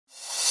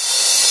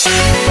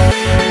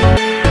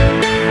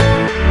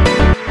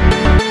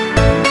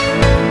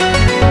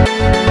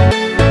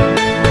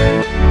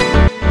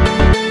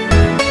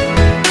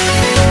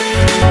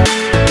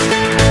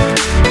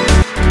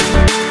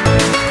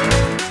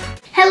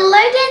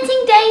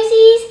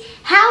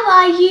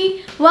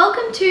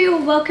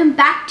Welcome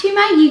back to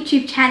my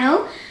YouTube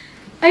channel.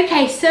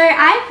 Okay, so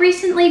I've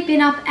recently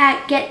been up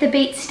at Get the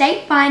Beat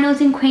State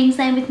Finals in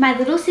Queensland with my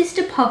little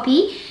sister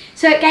Poppy.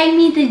 So it gave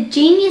me the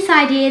genius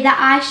idea that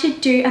I should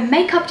do a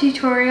makeup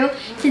tutorial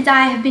since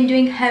I have been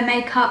doing her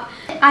makeup.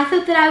 I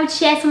thought that I would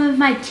share some of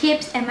my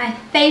tips and my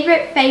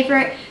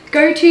favorite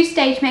go-to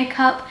stage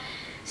makeup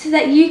so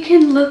that you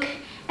can look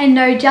and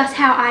know just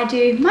how I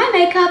do my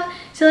makeup.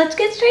 So let's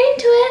get straight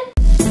into it.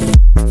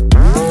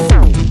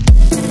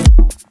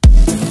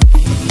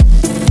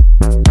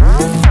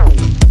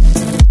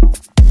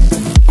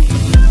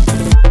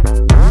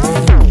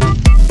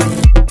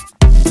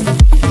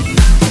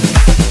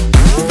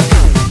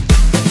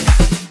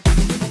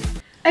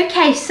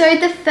 Okay, so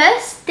the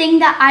first thing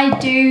that I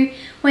do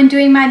when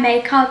doing my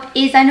makeup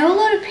is, I know a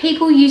lot of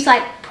people use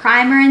like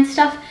primer and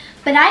stuff,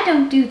 but I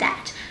don't do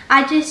that.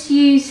 I just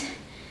use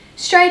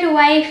straight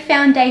away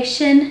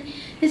foundation.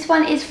 This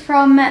one is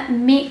from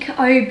Mick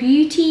O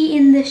Beauty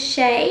in the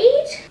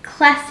shade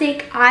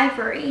Classic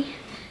Ivory.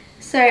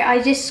 So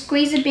I just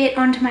squeeze a bit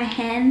onto my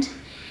hand,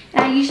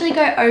 and I usually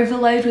go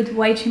overload with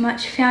way too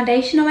much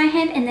foundation on my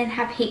hand and then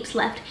have heaps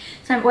left.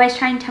 So I'm always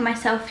trying to tell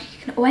myself, you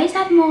can always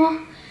add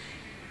more,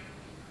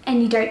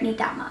 and you don't need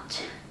that much.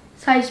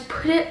 So I just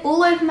put it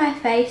all over my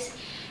face,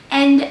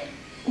 and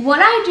what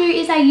I do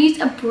is I use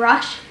a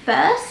brush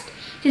first,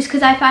 just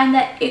because I find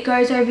that it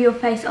goes over your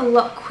face a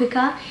lot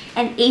quicker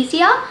and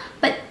easier.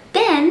 But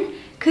then,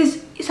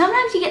 because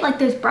sometimes you get like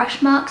those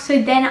brush marks,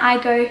 so then I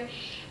go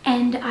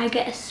and I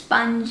get a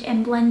sponge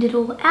and blend it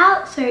all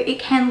out, so it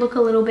can look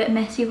a little bit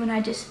messy when I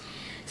just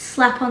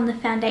slap on the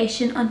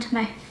foundation onto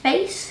my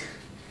face,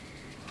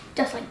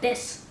 just like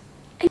this,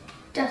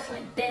 just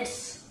like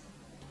this.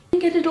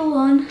 Get it all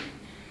on.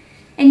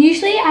 And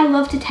usually I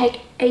love to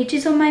take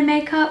ages on my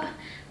makeup,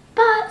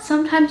 but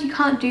sometimes you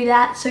can't do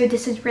that, so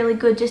this is really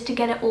good just to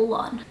get it all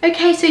on.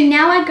 Okay, so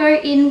now I go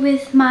in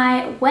with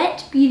my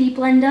wet beauty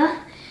blender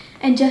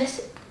and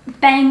just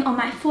bang on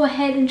my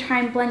forehead and try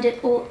and blend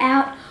it all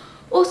out.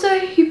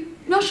 Also,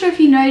 not sure if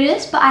you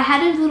noticed, but I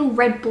had a little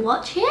red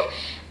blotch here,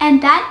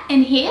 and that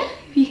in here,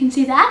 if you can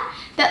see that,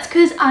 that's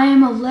because I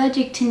am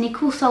allergic to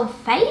nickel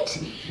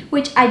sulfate,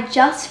 which I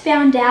just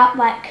found out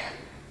like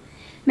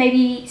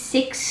maybe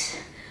 6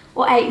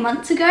 or 8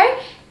 months ago.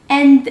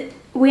 And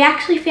we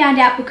actually found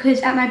out because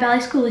at my ballet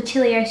school,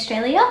 Atelier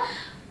Australia,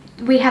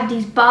 we have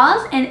these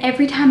bars, and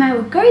every time I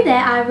would go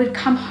there, I would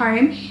come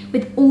home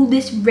with all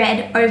this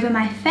red over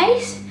my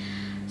face.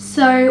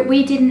 So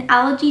we did an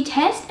allergy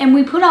test, and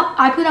I put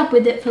up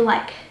with it for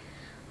like,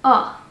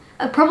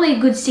 probably a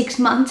good 6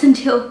 months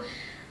until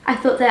I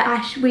thought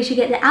that we should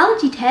get the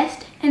allergy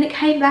test, and it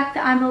came back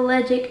that I'm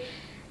allergic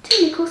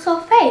to nickel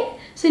sulfate.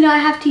 So now I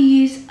have to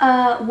use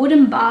a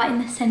wooden bar in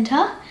the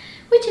center,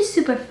 which is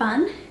super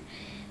fun.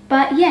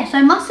 But yes,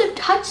 I must have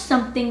touched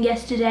something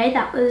yesterday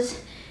that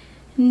was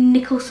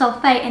nickel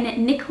sulfate, and it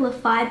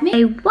nickelified me.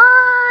 Hey,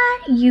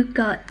 what? You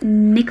got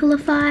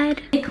nickelified?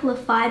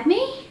 Nickelified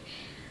me.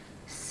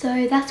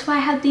 So that's why I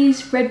have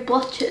these red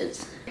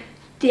blotches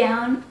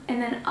down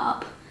and then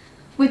up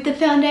with the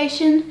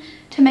foundation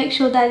to make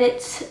sure that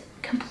it's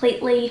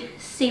completely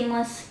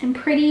seamless and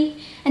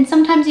pretty, and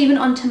sometimes even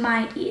onto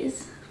my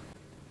ears.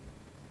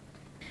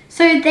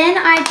 So then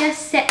I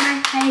just set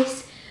my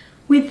face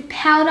with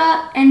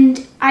powder,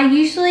 and I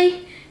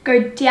usually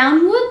go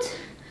downwards,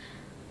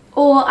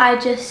 or I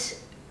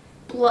just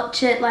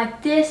blotch it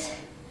like this.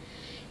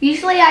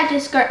 Usually I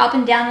just go up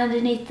and down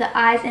underneath the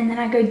eyes, and then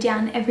I go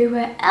down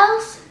everywhere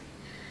else.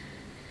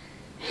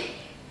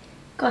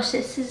 Gosh,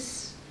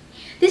 this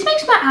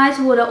makes my eyes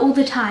water all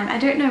the time. I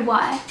don't know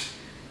why,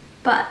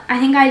 but I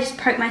think I just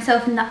poke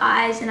myself in the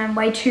eyes and I'm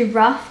way too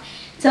rough.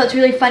 So it's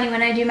really funny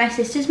when I do my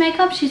sister's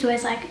makeup, she's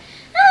always like,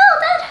 "Oh,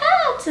 that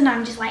hurts," and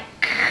I'm just like,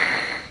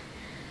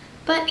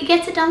 but it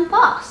gets it done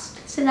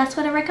fast, so that's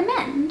what I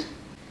recommend.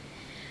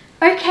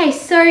 Okay,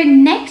 so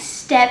next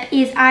step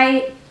is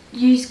I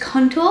use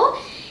contour,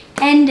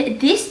 and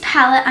this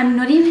palette, I'm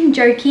not even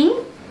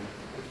joking,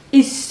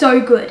 is so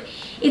good.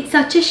 It's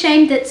such a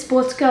shame that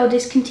Sports Girl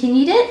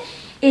discontinued it.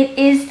 It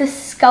is the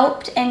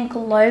Sculpt and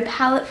Glow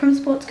palette from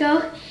Sports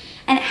Girl,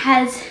 and it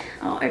has,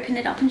 I'll open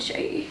it up and show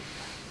you,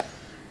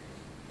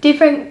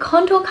 different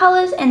contour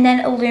colors and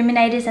then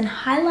illuminators and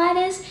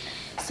highlighters.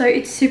 So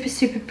it's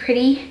super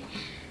pretty.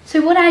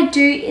 So what I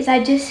do is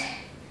I just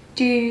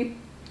do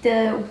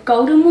the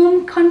Golden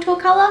Warm contour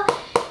color,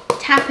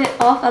 tap it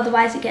off,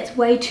 otherwise it gets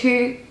way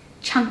too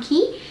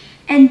chunky.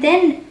 And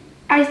then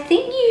I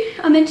think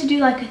you are meant to do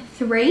like a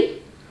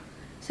 3.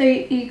 So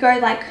you go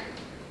like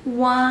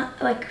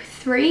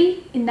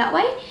 3 in that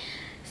way.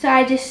 So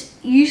I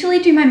just usually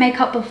do my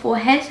makeup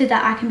beforehand so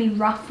that I can be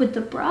rough with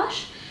the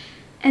brush.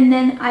 And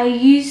then I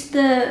use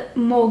the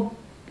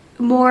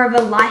more of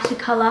a lighter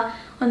color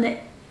on the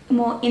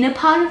more inner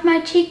part of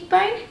my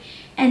cheekbone,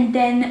 and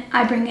then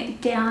I bring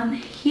it down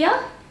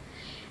here.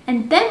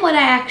 And then what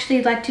I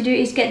actually like to do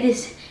is get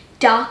this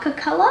darker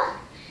color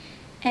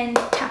and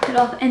tap it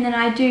off, and then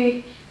I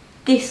do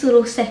this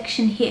little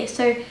section here,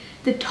 so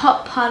the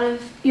top part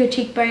of your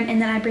cheekbone,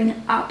 and then I bring it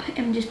up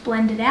and just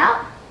blend it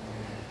out.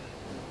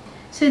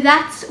 So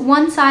that's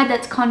one side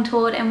that's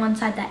contoured and one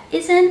side that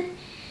isn't,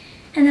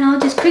 and then I'll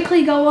just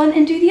quickly go on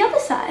and do the other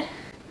side.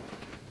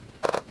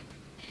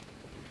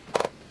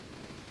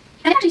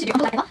 And I actually used to do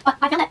contour like ever, but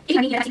I found that if you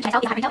only hear that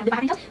you'll have ringtail, you'll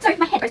have ringtail, so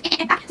my hair goes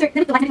back. So then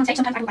with the line on stage,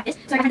 sometimes I go like this,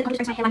 so I find that the contour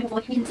brings my hairline more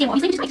forward, you can see more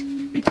easily, just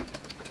wait.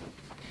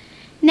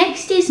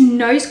 Next is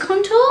nose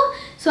contour.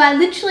 So I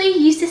literally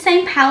use the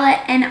same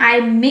palette and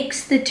I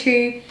mix the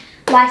two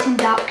light and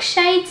dark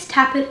shades,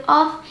 tap it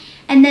off,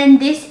 and then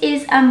this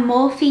is a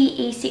Morphe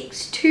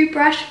E6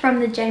 toothbrush from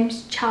the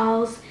James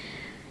Charles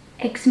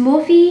X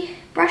Morphe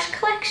brush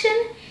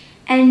collection,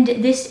 and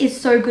this is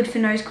so good for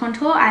nose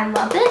contour. I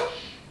love it,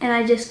 and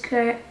I just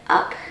go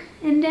up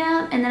and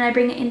down, and then I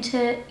bring it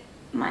into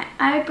my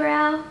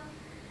eyebrow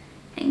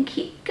and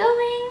keep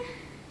going.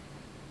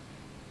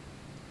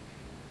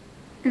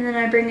 And then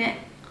I bring it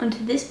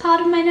onto this part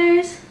of my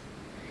nose.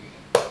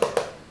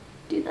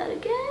 Do that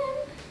again.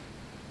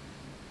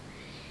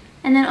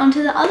 And then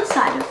onto the other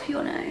side of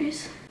your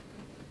nose.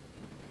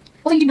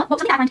 Also, you do not, well,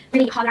 something that I find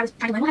really hard when I was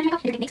trying to learn what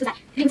makeup, different techniques, was that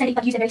the things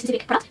that you use a very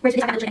specific product, whereas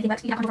with this, I literally anything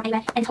works, you can have contour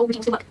anywhere, and this whole routine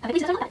will still work perfectly,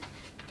 so that's what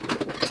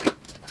I love.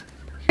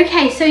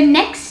 Okay, so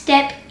next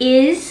step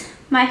is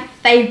my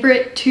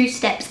favorite two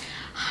steps,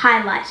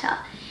 highlighter.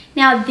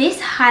 Now this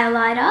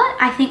highlighter,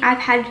 I think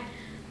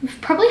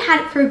we've probably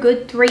had it for a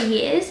good 3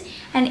 years,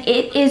 and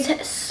it is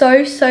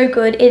so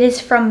good. It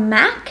is from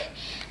MAC,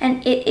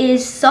 and it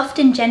is soft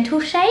and gentle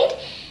shade.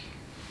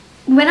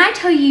 When I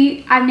tell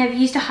you I've never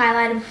used a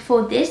highlighter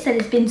before this that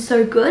has been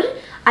so good,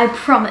 I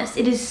promise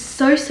it is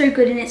so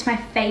good, and it's my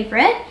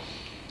favorite,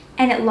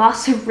 and it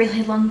lasts a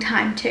really long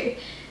time too.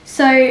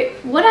 So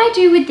what I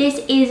do with this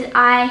is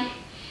I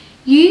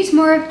use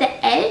more of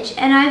the edge,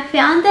 and I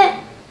found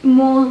that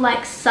more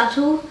like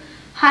subtle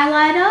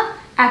highlighter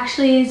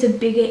actually is a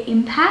bigger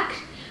impact,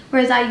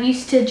 whereas I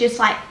used to just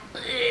like,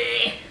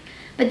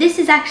 but this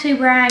is actually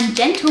where I'm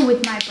gentle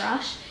with my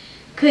brush,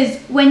 because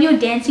when you're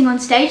dancing on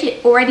stage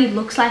it already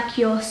looks like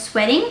you're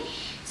sweating,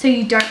 so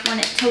you don't want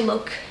it to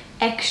look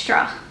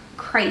extra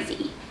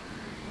crazy.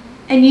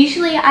 And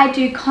usually I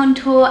do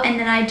contour and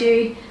then I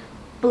do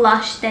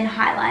blush then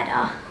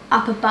highlighter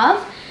up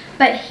above,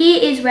 but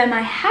here is where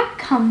my hack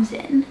comes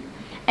in,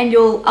 and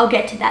I'll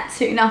get to that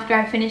soon after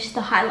I finish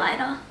the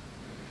highlighter.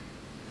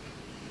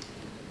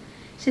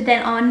 So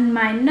then on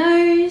my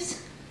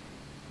nose,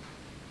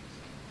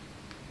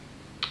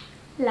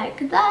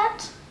 like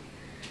that,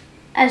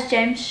 as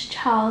James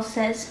Charles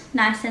says,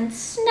 nice and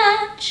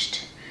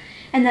snatched.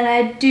 And then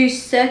I do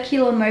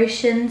circular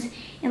motions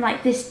in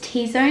like this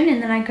T-zone,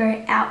 and then I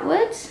go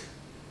outwards.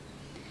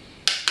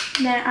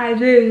 And then I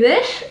do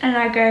this, and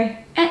I go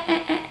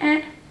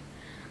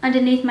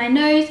underneath my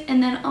nose,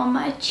 and then on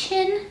my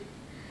chin.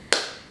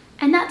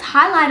 And that's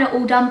highlighter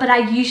all done, but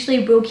I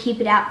usually will keep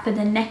it out for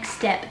the next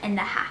step and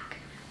the hack.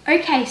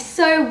 Okay,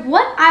 so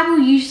what I will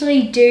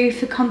usually do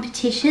for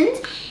competitions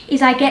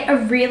is I get a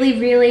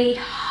really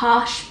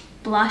harsh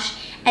blush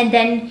and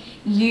then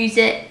use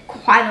it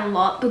quite a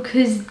lot,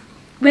 because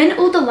when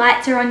all the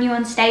lights are on you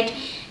on stage,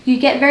 you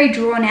get very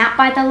drawn out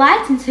by the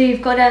lights, and so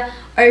you've got to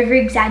over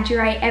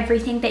exaggerate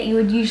everything that you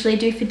would usually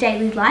do for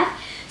daily life.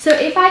 So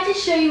if I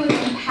just show you a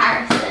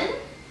comparison,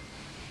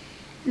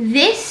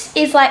 this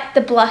is like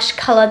the blush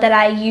color that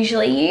I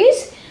usually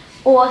use,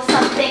 or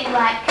something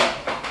like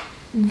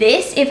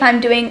this if I'm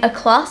doing a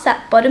class,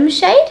 that bottom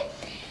shade,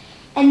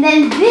 and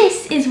then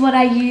this is what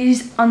I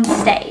use on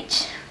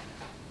stage.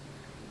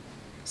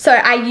 So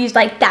I use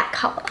like that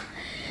color.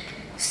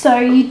 So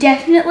you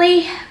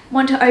definitely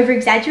want to over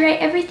exaggerate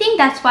everything.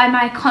 That's why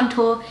my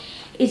contour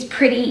is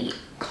pretty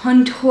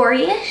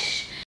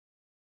contour-ish.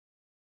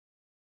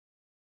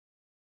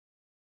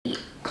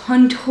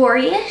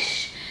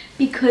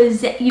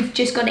 Because you've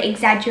just got to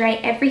exaggerate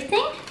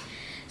everything.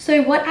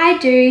 So what I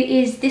do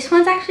is, this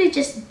one's actually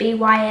just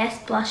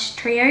BYS Blush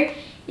Trio.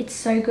 It's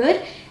so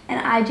good. And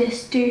I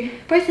just do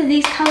both of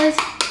these colors,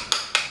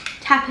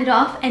 tap it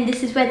off, and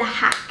this is where the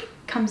hack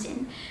comes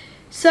in.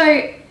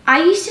 So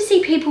I used to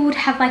see people would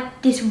have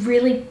like this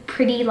really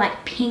pretty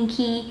like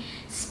pinky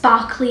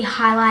sparkly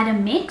highlighter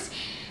mix,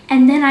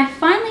 and then I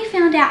finally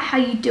found out how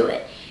you do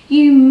it.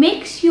 You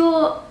mix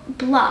your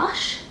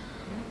blush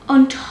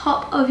on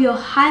top of your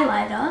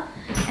highlighter,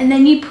 and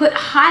then you put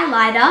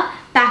highlighter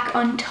back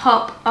on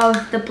top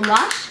of the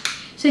blush,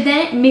 so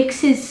then it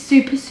mixes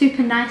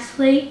super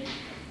nicely.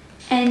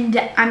 And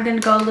I'm going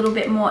to go a little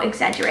bit more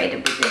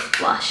exaggerated with this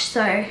blush,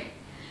 so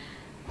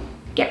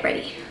get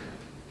ready.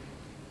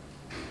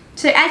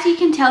 So as you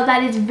can tell,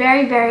 that is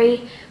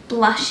very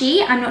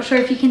blushy. I'm not sure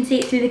if you can see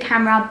it through the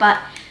camera, but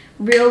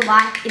real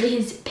life it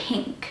is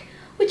pink,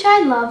 which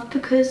I love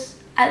because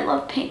I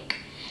love pink.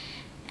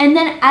 And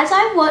then as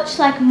I watch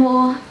like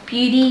more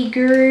beauty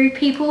guru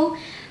people,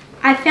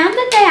 I found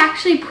that they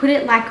actually put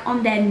it like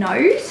on their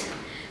nose.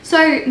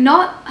 So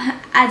not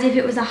as if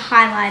it was a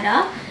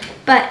highlighter,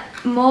 but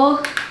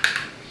more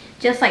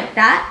just like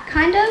that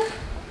kind of.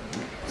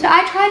 So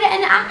I tried it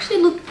and it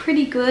actually looked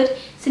pretty good.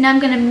 So now I'm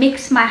going to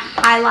mix my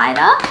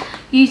highlighter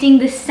using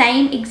the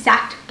same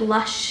exact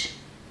blush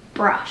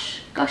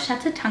brush. Gosh,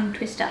 that's a tongue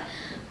twister.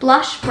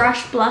 Blush,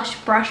 brush, blush,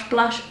 brush,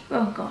 blush.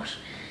 Oh gosh.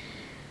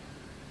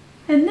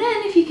 And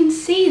then if you can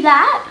see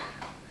that,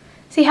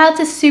 see how it's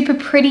a super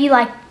pretty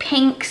like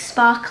pink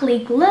sparkly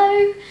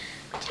glow,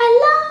 which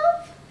I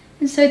love.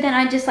 And so then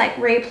I just like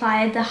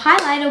reapplied the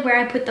highlighter where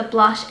I put the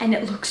blush and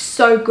it looks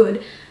so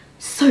good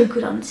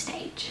on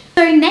stage.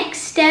 So next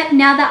step,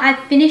 now that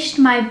I've finished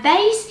my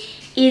base,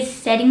 is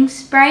setting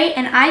spray,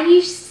 and I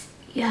use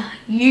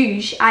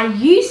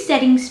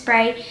setting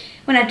spray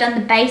when I've done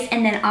the base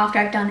and then after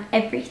I've done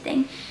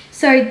everything.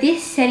 So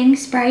this setting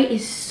spray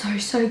is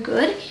so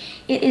good.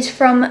 It is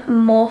from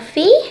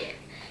Morphe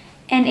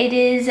and it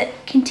is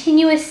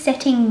continuous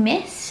setting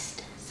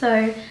mist.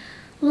 So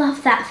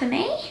love that for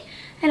me.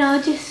 And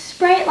I'll just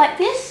spray it like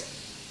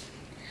this.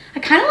 I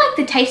kind of like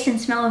the taste and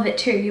smell of it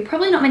too. You're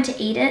probably not meant to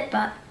eat it,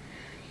 but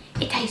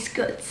it tastes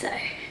good, so.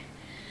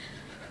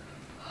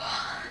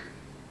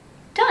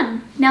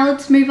 Done. Now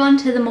let's move on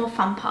to the more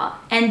fun part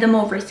and the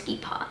more risky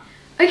part.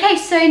 Okay,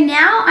 so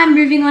now I'm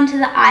moving on to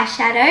the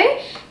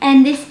eyeshadow,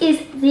 and this is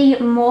the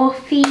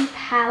Morphe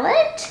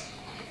palette.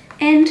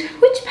 And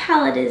which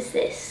palette is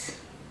this?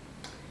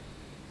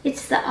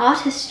 It's the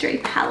Artistry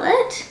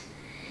palette.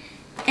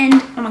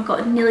 And oh my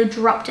god, nearly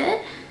dropped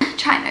it.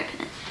 Try and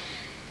open it.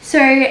 So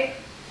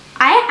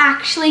I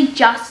actually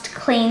just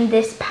cleaned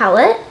this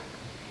palette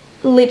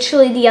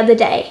literally the other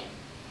day.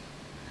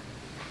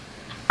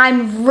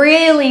 I'm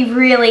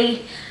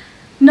really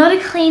not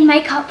a clean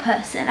makeup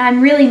person.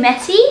 I'm really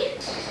messy.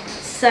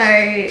 So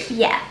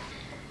yeah.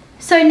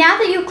 So now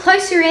that you're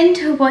closer in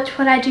to watch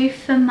what I do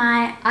for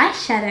my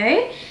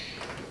eyeshadow,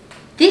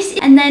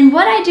 and then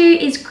what I do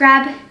is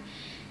grab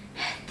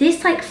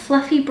this like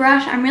fluffy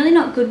brush. I'm really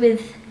not good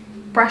with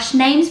brush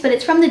names, but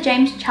it's from the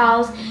James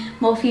Charles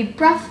Morphe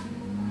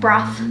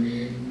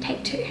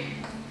take two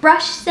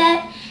brush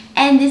set,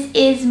 and this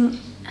is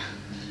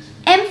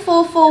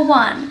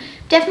M441.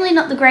 Definitely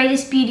not the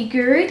greatest beauty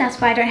guru.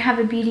 That's why I don't have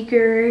a beauty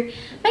guru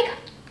makeup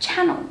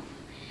channel.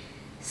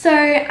 So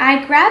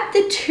I grabbed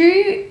the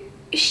two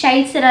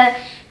shades that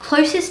are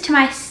closest to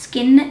my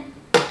skin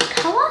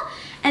color,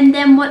 and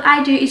then what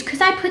I do is,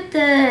 because I put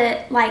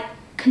the like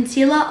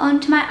concealer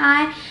onto my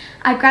eye,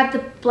 I grab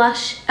the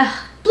blush,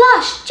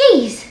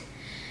 jeez.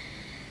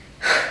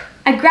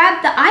 I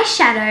grab the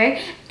eyeshadow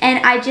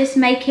and I just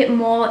make it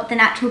more the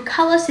natural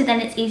color, so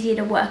then it's easier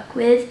to work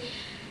with.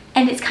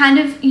 And it's kind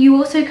of, you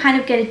also kind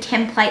of get a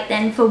template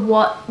then for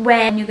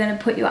where you're going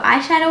to put your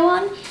eyeshadow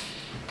on.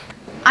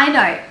 I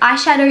know,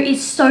 eyeshadow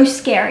is so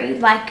scary,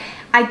 like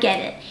I get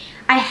it.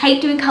 I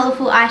hate doing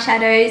colorful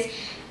eyeshadows.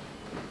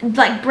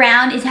 Like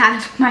brown is out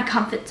of my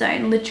comfort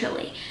zone,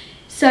 literally.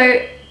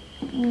 So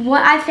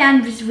what I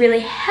found was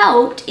really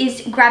helped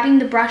is grabbing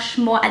the brush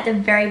more at the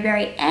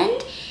very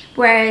end,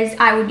 whereas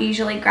I would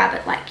usually grab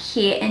it like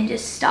here and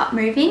just start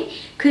moving,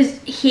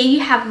 because here you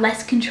have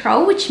less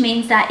control, which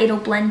means that it'll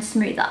blend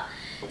smoother.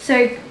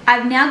 So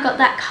I've now got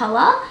that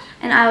color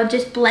and I'll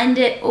just blend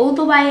it all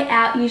the way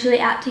out, usually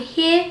out to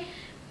here,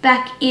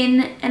 back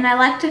in, and I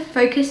like to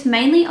focus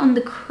mainly on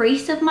the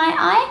crease of my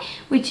eye,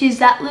 which is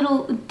that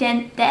little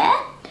dent there.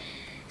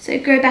 So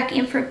go back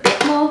in for a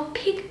bit more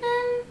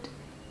pigment.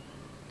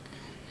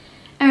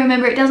 And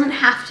remember, it doesn't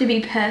have to be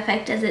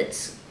perfect as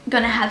it's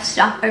gonna have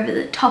stuff over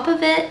the top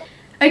of it.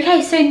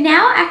 Okay, so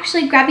now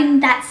actually grabbing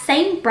that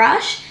same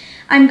brush,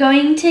 I'm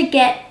going to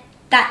get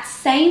that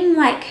same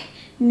like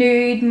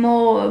nude,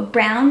 more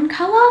brown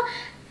color,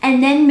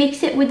 and then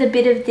mix it with a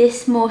bit of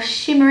this more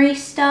shimmery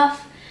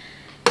stuff.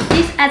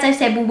 This, as I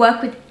said, will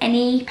work with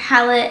any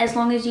palette as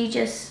long as you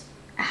just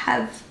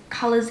have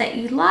colors that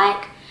you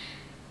like.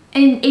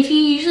 And if you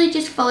usually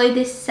just follow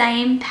this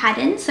same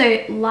pattern,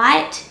 so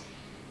light,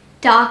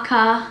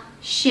 darker,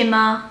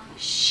 shimmer,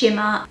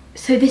 shimmer.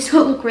 So this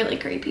will look really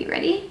creepy.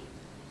 Ready?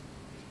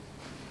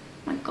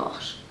 Oh my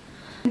gosh.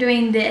 I'm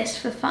doing this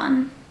for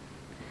fun.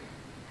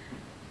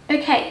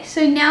 Okay,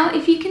 so now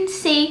if you can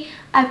see,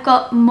 I've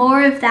got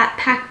more of that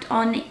packed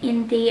on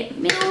in the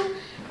middle,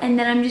 and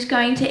then I'm just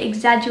going to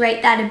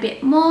exaggerate that a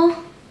bit more.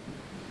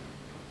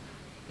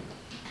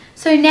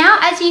 So now,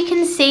 as you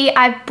can see,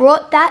 I've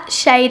brought that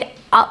shade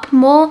up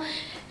more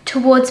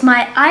towards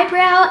my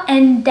eyebrow,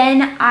 and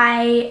then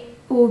I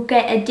will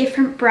get a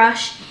different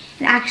brush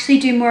and actually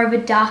do more of a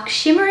dark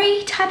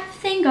shimmery type of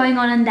thing going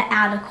on in the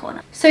outer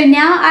corner. So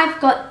now I've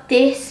got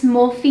this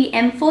Morphe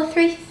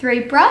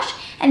M433 brush,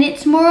 and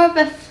it's more of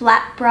a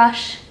flat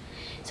brush,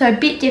 so a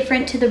bit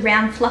different to the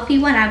round fluffy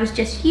one I was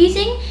just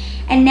using.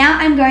 And now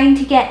I'm going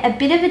to get a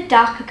bit of a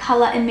darker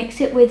color and mix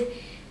it with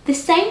the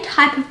same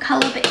type of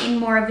color but in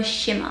more of a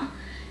shimmer.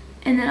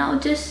 And then I'll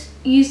just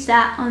use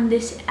that on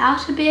this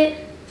outer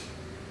bit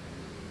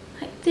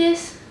like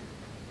this.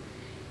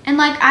 And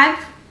like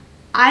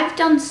I've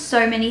done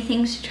so many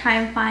things to try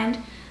and find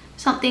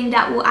something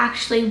that will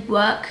actually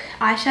work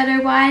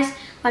eyeshadow wise.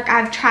 Like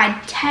I've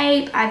tried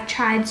tape, I've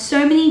tried so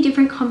many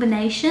different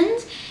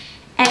combinations,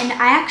 and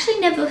I actually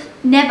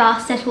never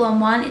settle on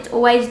one. It's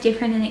always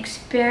different and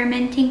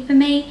experimenting for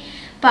me.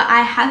 But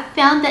I have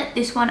found that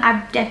this one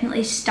I've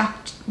definitely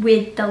stuck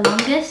with the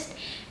longest,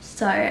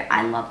 so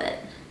I love it.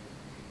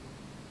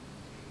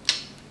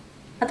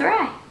 Other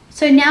eye.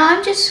 So now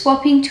I'm just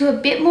swapping to a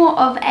bit more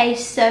of a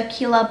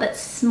circular but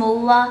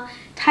smaller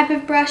type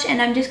of brush,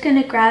 and I'm just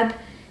going to grab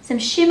some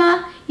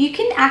shimmer. You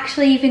can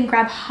actually even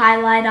grab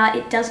highlighter,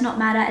 it does not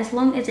matter as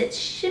long as it's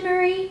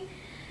shimmery.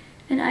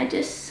 And I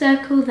just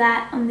circle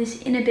that on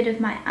this inner bit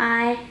of my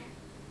eye,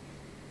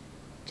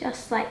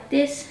 just like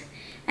this.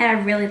 And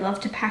I really love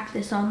to pack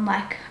this on,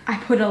 like I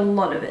put a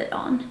lot of it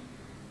on.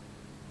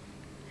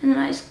 And then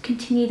I just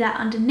continue that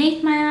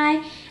underneath my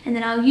eye, and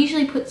then I'll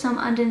usually put some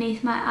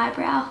underneath my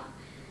eyebrow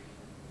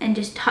and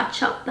just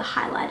touch up the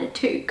highlighter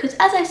too, because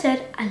as I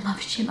said, I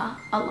love shimmer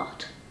a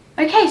lot.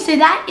 Okay, so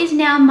that is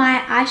now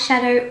my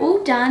eyeshadow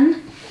all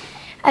done.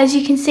 As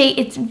you can see,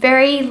 it's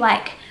very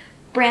like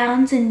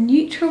browns and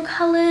neutral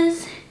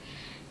colors.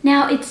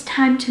 Now it's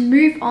time to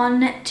move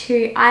on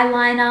to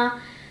eyeliner.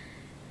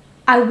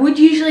 I would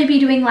usually be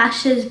doing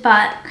lashes,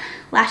 but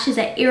lashes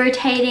are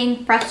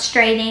irritating,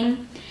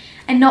 frustrating,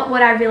 and not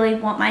what I really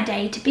want my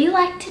day to be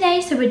like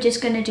today, so we're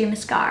just going to do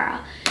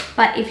mascara.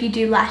 But if you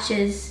do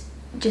lashes,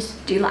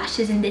 just do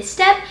lashes in this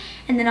step,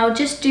 and then I'll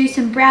just do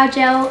some brow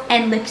gel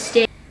and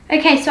lipstick.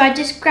 Okay, so I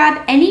just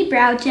grab any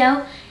brow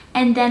gel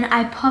and then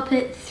I pop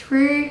it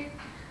through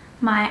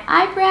my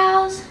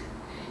eyebrows,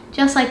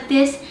 just like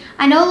this.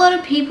 I know a lot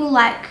of people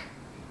like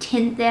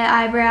tint their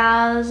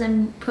eyebrows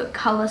and put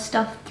color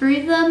stuff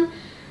through them,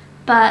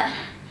 but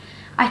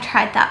I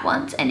tried that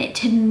once and it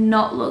did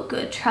not look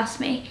good, trust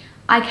me.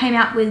 I came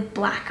out with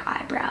black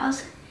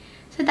eyebrows,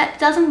 so that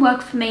doesn't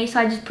work for me, so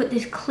I just put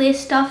this clear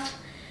stuff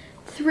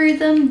through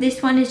them.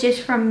 This one is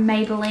just from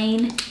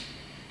Maybelline,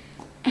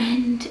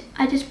 and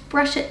I just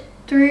brush it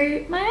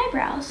through my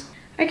eyebrows.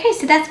 Okay,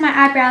 so that's my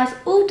eyebrows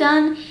all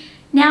done.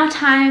 Now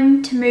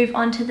time to move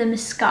on to the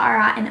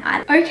mascara and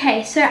eyeliner.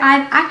 Okay, so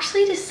I've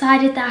actually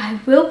decided that I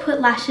will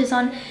put lashes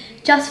on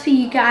just for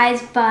you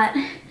guys, but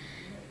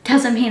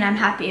doesn't mean I'm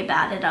happy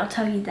about it, I'll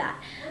tell you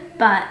that.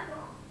 But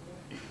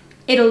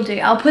it'll do,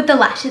 I'll put the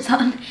lashes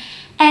on.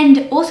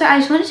 And also I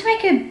just wanted to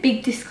make a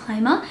big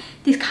disclaimer.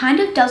 This kind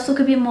of does look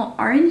a bit more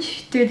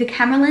orange through the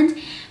camera lens,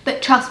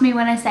 but trust me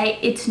when I say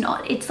it's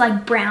not. It's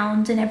like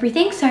browns and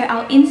everything. So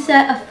I'll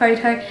insert a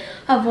photo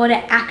of what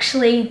it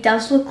actually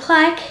does look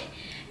like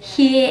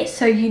here,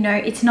 so you know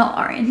it's not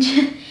orange.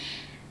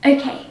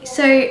 Okay,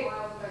 so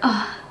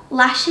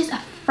lashes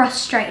are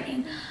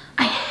frustrating.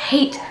 I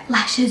hate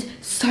lashes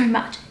so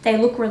much. They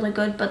look really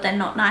good, but they're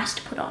not nice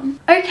to put on.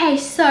 Okay,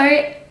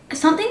 so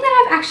something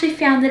that I've actually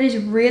found that is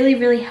really,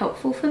 really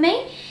helpful for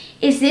me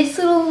is this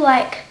little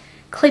like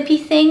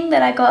clippy thing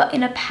that I got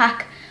in a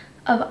pack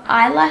of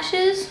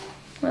eyelashes.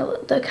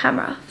 Will the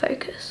camera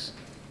focus?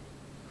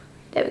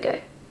 There we go.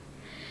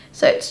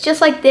 So it's just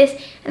like this,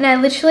 and I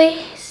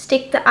literally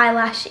stick the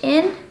eyelash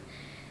in.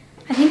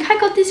 I think I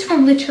got this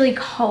from literally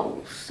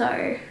Kohl's,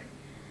 so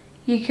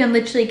you can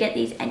literally get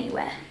these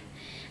anywhere.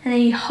 And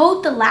then you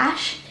hold the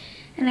lash,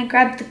 and I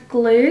grab the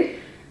glue,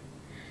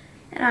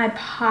 and I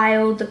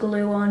pile the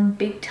glue on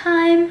big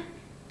time.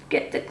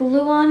 Get the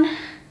glue on,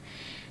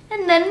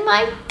 and then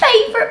my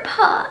favorite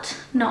part,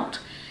 not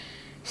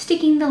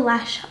sticking the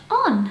lash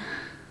on.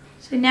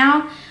 So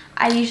now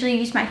I usually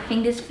use my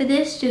fingers for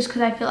this, just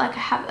because I feel like I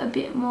have a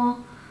bit more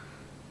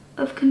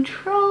of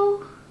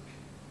control.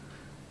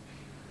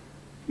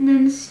 And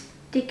then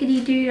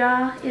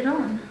stickity-doo-dah it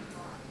on.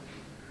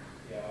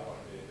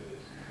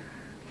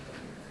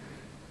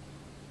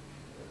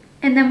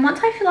 And then once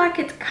I feel like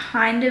it's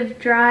kind of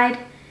dried,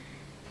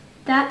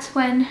 that's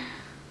when,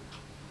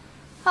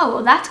 oh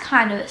well, that's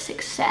kind of a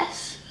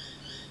success.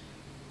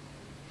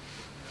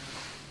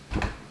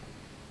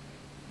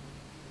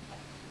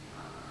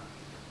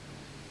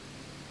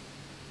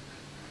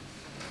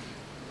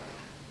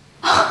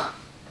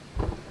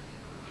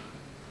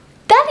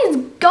 That is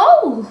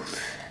gold!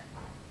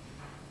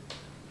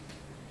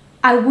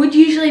 I would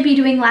usually be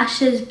doing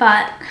lashes,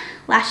 but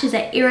lashes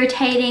are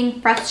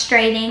irritating,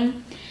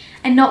 frustrating,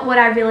 and not what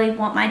I really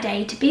want my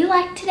day to be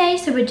like today,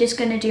 so we're just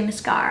going to do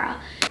mascara.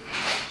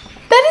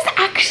 That is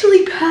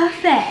actually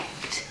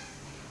perfect.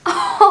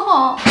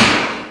 Oh.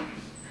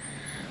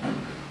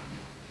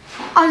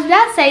 I was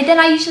about to say, then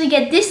I usually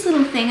get this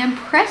little thing and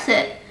press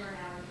it,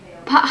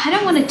 but I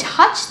don't want to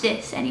touch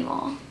this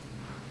anymore.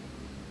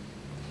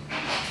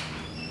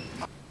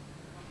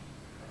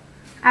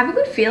 I have a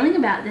good feeling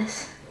about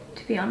this,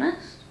 to be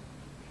honest.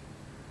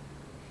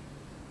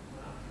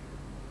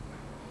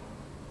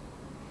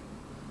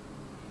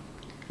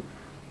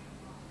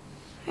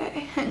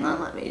 Okay, hang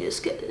on, let me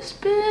just get this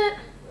bit.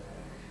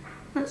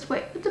 Let's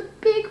wait for the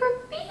big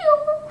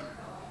reveal.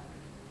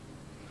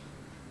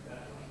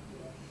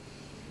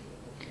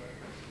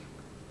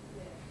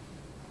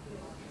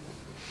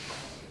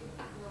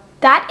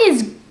 That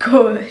is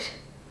good.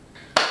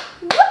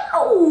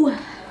 Wow!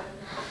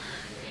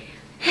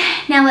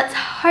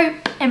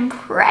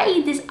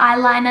 pray this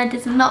eyeliner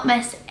does not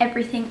mess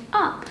everything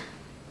up.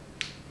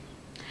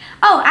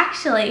 Oh,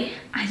 actually,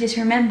 I just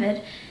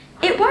remembered.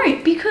 It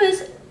won't,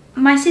 because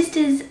my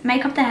sister's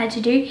makeup that I had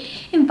to do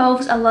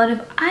involves a lot of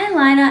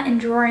eyeliner and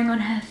drawing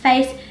on her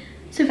face.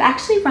 So we've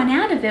actually run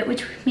out of it,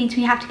 which means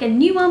we have to get a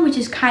new one, which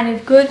is kind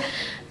of good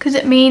because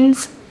it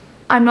means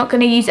I'm not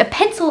going to use a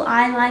pencil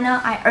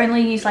eyeliner. I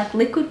only use like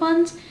liquid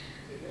ones.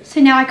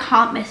 So now I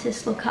can't mess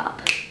this look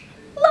up.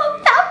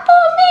 Love that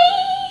for me!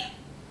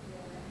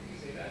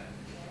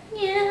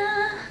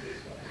 Yeah.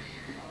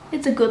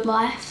 It's a good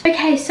life.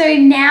 Okay, so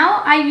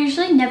now I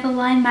usually never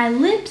line my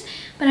lips,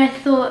 but I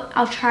thought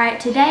I'll try it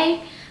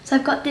today. So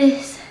I've got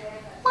this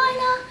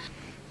liner.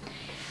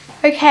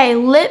 Okay,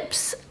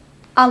 lips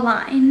are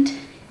lined.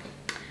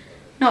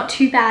 Not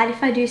too bad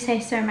if I do say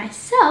so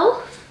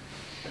myself.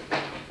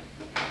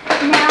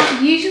 Now,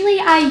 usually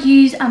I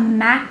use a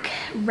MAC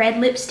red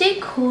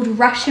lipstick called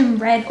Russian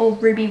Red or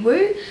Ruby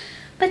Woo,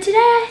 but today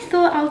I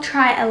thought I'll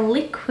try a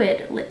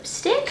liquid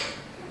lipstick.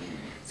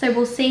 So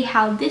we'll see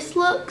how this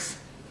looks.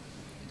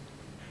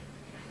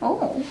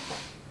 Oh.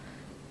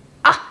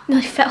 Ah,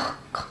 nearly fell.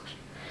 Gosh.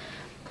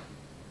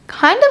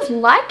 Kind of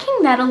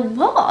liking that a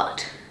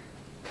lot.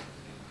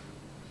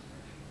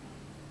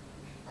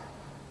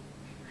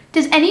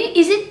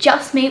 Is it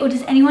just me, or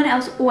does anyone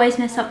else always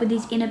mess up with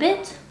these inner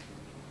bits?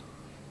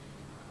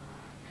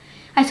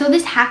 I saw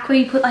this hack where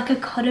you put like a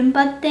cotton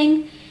bud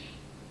thing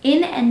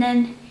in and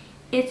then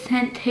it's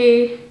meant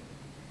to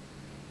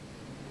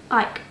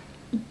like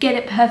get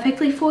it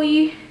perfectly for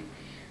you,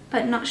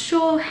 but not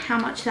sure how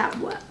much that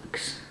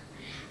works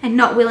and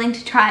not willing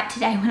to try it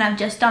today when I've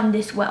just done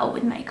this well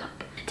with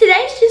makeup.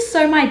 Today's just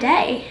so my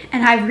day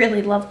and I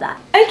really love that.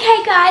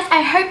 Okay guys,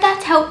 I hope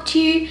that's helped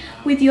you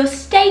with your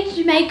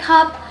staged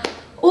makeup.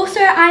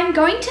 Also, I'm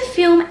going to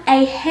film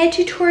a hair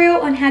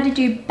tutorial on how to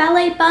do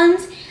ballet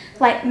buns,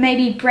 like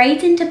maybe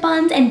braids into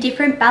buns and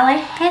different ballet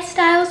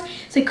hairstyles.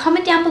 So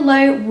comment down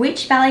below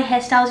which ballet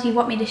hairstyles you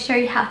want me to show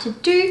you how to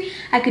do.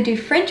 I could do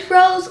French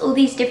rolls, all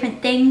these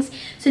different things.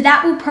 So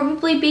that will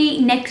probably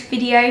be next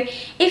video.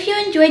 If you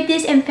enjoyed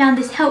this and found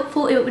this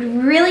helpful, it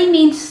would really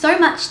mean so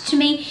much to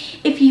me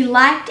if you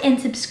liked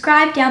and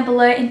subscribed down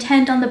below and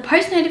turned on the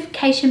post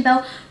notification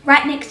bell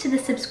right next to the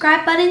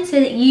subscribe button so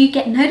that you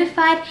get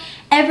notified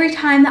every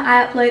time that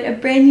I upload a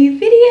brand new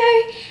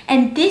video.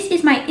 And this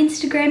is my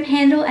Instagram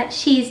handle at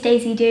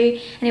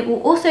sheisDaisyDoo, and it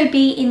will also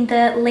be in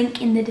the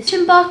link in the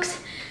description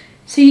box,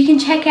 so you can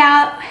check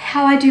out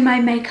how I do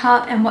my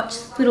makeup and watch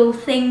little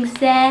things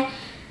there.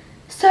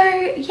 So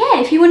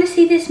yeah, if you want to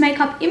see this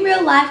makeup in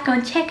real life, go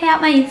and check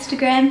out my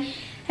Instagram,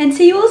 and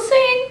see you all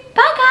soon.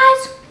 Bye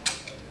guys!